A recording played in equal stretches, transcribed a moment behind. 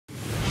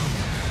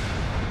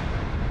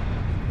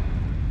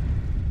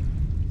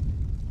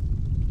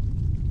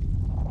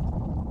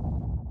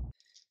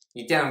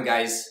Nithyananda,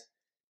 guys.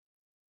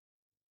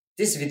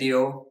 This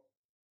video,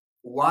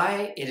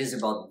 why it is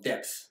about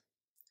depth,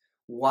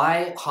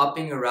 why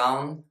hopping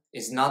around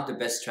is not the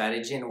best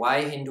strategy, and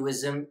why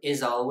Hinduism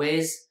is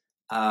always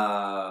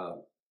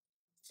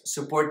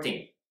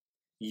supporting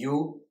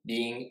you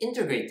being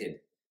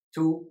integrated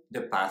to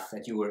the path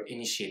that you were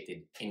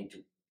initiated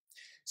into.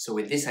 So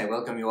with this, I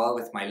welcome you all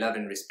with my love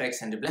and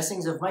respects and the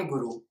blessings of my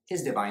Guru,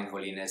 His Divine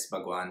Holiness,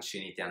 Bhagwan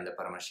Shree Nithyananda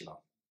Paramashiva.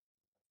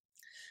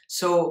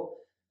 So,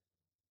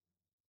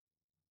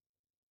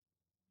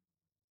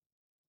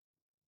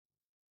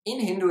 in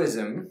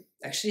Hinduism,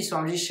 actually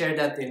Swamiji shared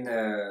that in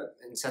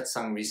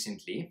satsang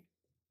recently.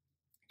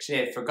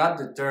 Actually, I forgot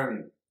the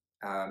term.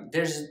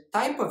 There's a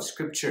type of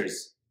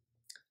scriptures,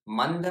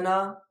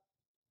 mandana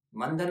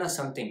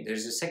something.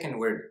 There's a second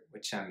word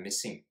which I'm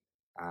missing.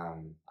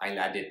 I'll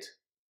add it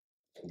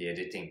in the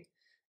editing.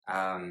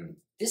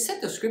 This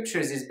set of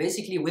scriptures is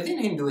basically within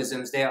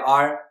Hinduism. There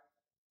are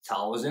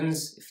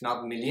thousands, if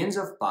not millions,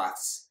 of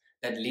paths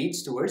that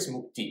leads towards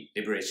mukti,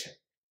 liberation.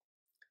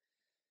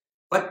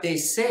 But they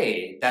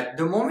say that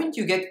the moment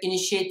you get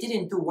initiated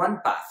into one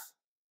path,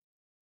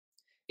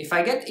 if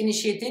I get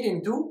initiated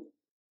into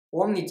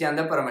Om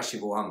Nithyananda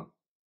Paramashivoham,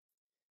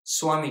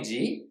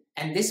 Swamiji,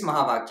 and this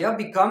Mahavakya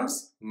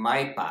becomes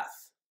my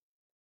path.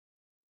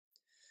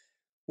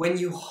 When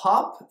you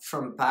hop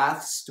from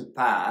paths to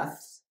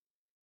paths,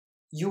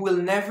 you will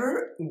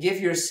never give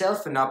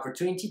yourself an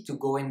opportunity to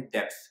go in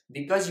depth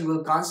because you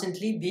will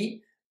constantly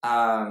be,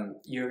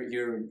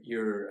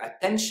 your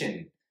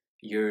attention,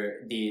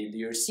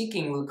 your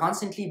seeking will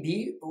constantly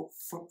be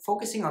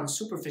focusing on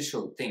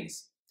superficial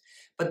things.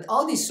 But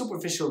all these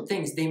superficial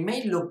things, they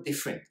may look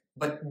different,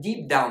 but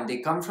deep down they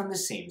come from the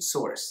same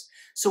source.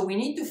 So we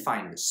need to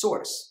find the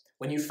source.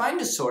 When you find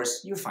the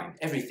source, you find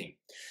everything.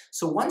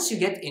 So once you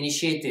get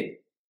initiated,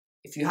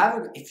 if you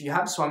have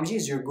Swamiji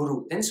as your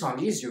guru, then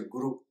Swamiji is your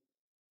guru.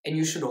 And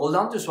you should hold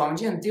on to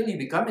Swamiji until you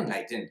become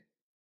enlightened.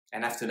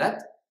 And after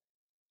that,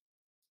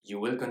 you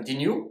will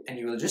continue and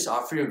you will just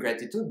offer your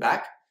gratitude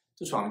back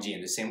to Swamiji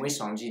in the same way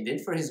Swamiji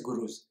did for his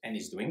gurus and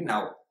is doing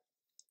now.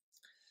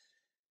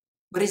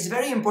 But it's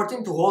very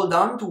important to hold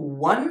on to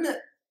one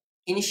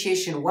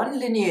initiation, one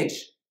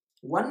lineage,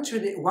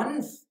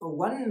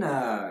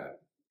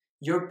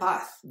 your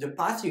path, the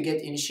path you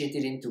get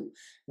initiated into.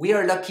 We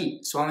are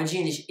lucky.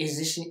 Swamiji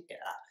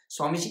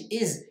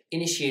is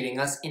initiating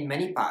us in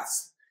many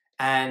paths.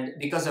 And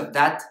because of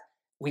that,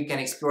 we can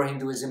explore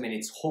Hinduism in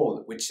its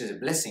whole, which is a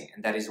blessing.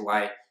 And that is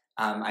why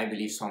I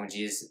believe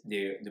Swamiji is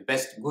the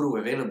best guru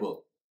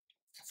available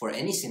for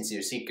any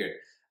sincere seeker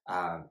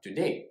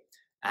today.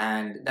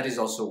 And that is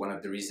also one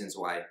of the reasons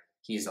why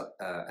he is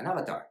an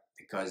avatar,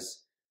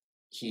 because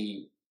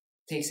he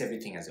takes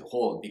everything as a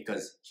whole,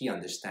 because he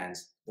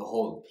understands the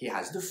whole. He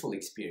has the full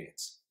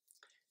experience.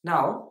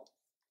 Now,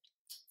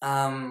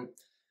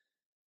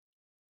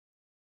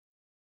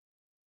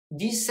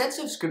 these sets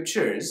of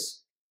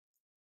scriptures,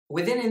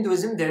 within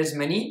Hinduism, there's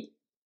many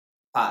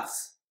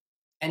paths.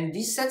 And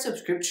these sets of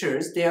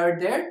scriptures, they are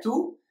there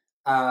to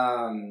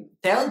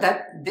tell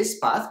that this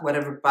path,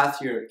 whatever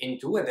path you're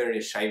into, whether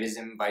it's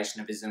Shaivism,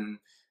 Vaishnavism,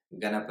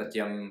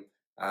 Ganapatyam,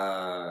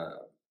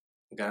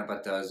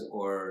 Ganapatas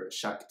or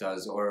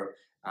Shaktas, or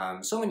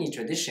so many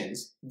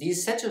traditions,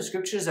 these sets of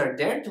scriptures are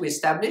there to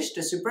establish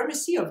the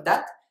supremacy of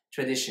that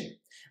tradition.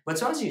 But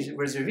Swamiji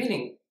was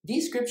revealing,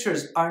 these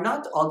scriptures are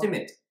not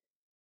ultimate.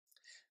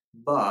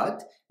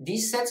 But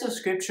these sets of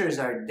scriptures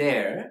are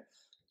there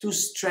to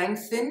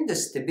strengthen the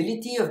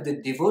stability of the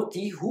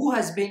devotee who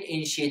has been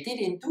initiated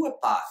into a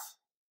path.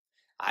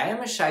 I am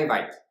a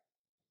Shaivite.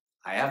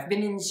 I have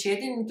been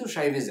initiated into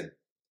Shaivism.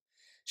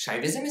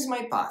 Shaivism is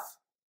my path.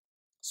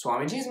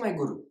 Swamiji is my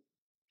guru.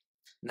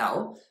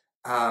 Now,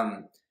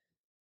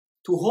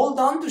 to hold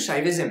on to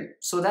Shaivism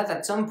so that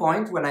at some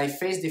point when I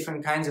face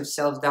different kinds of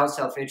self-doubt,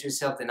 self-hatred,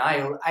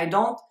 self-denial, I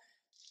don't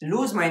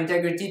lose my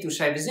integrity to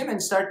Shaivism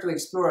and start to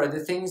explore other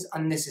things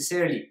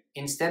unnecessarily.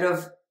 Instead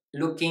of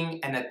looking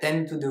and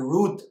attend to the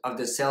root of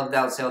the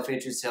self-doubt,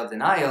 self-hatred,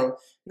 self-denial,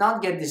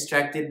 not get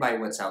distracted by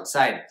what's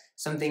outside.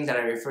 Something that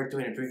I referred to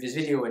in a previous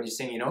video when you're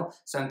saying, you know,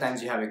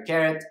 sometimes you have a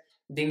carrot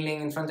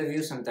dingling in front of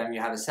you, sometimes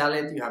you have a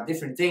salad, you have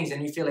different things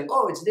and you feel like,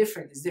 oh, it's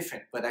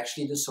different, but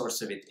actually the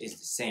source of it is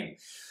the same.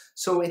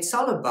 So it's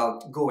all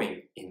about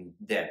going in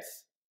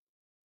depth.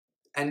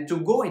 And to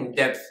go in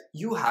depth,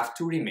 you have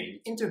to remain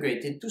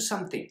integrated to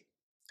something.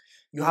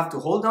 You have to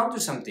hold on to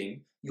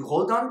something. You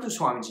hold on to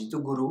Swamiji, to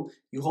Guru.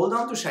 You hold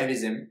on to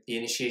Shaivism, the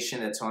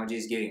initiation that Swamiji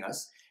is giving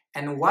us.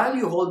 And while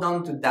you hold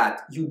on to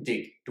that, you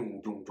dig.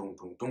 Dum, dum, dum,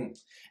 dum, dum,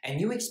 and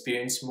you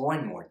experience more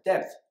and more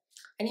depth.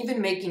 And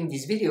even making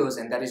these videos,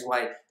 and that is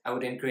why I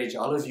would encourage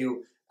all of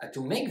you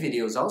to make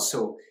videos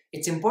also,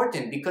 it's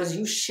important because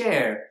you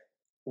share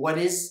what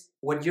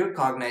you're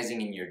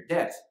cognizing in your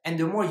depth. And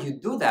the more you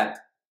do that,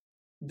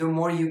 the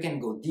more you can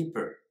go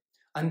deeper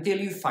until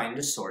you find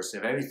the source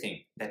of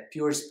everything, that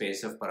pure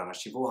space of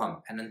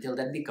Paramashivoham, and until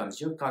that becomes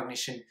your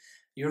cognition,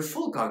 your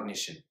full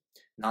cognition,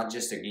 not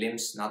just a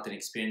glimpse, not an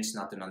experience,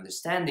 not an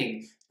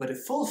understanding, but a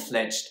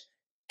full-fledged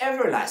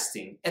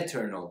everlasting,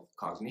 eternal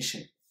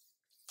cognition.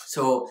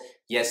 So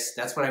yes,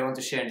 that's what I want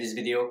to share in this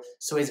video.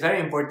 So it's very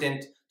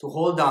important to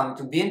hold on,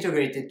 to be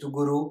integrated to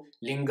Guru,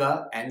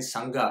 Linga and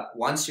Sangha.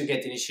 Once you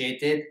get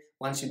initiated,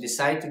 once you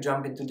decide to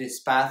jump into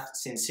this path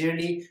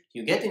sincerely,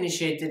 you get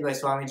initiated by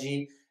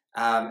Swamiji,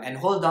 and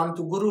hold on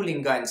to Guru,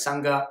 Linga and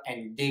Sangha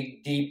and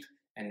dig deep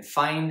and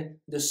find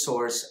the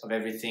source of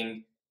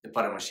everything, the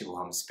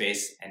Paramashiva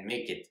space, and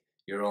make it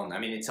your own. I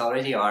mean, it's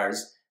already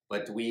ours,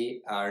 but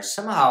we are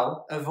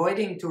somehow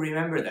avoiding to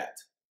remember that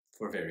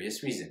for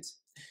various reasons.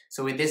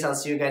 So with this, I'll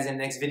see you guys in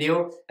the next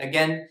video.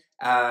 Again,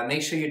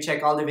 make sure you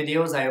check all the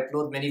videos. I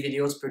upload many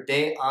videos per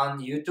day on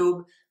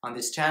YouTube, on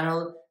this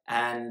channel.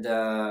 And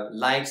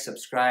like,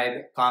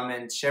 subscribe,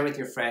 comment, share with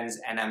your friends.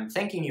 And I'm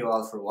thanking you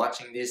all for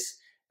watching this.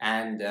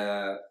 And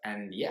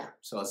yeah,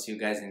 so I'll see you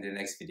guys in the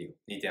next video.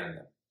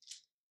 Nithyananda.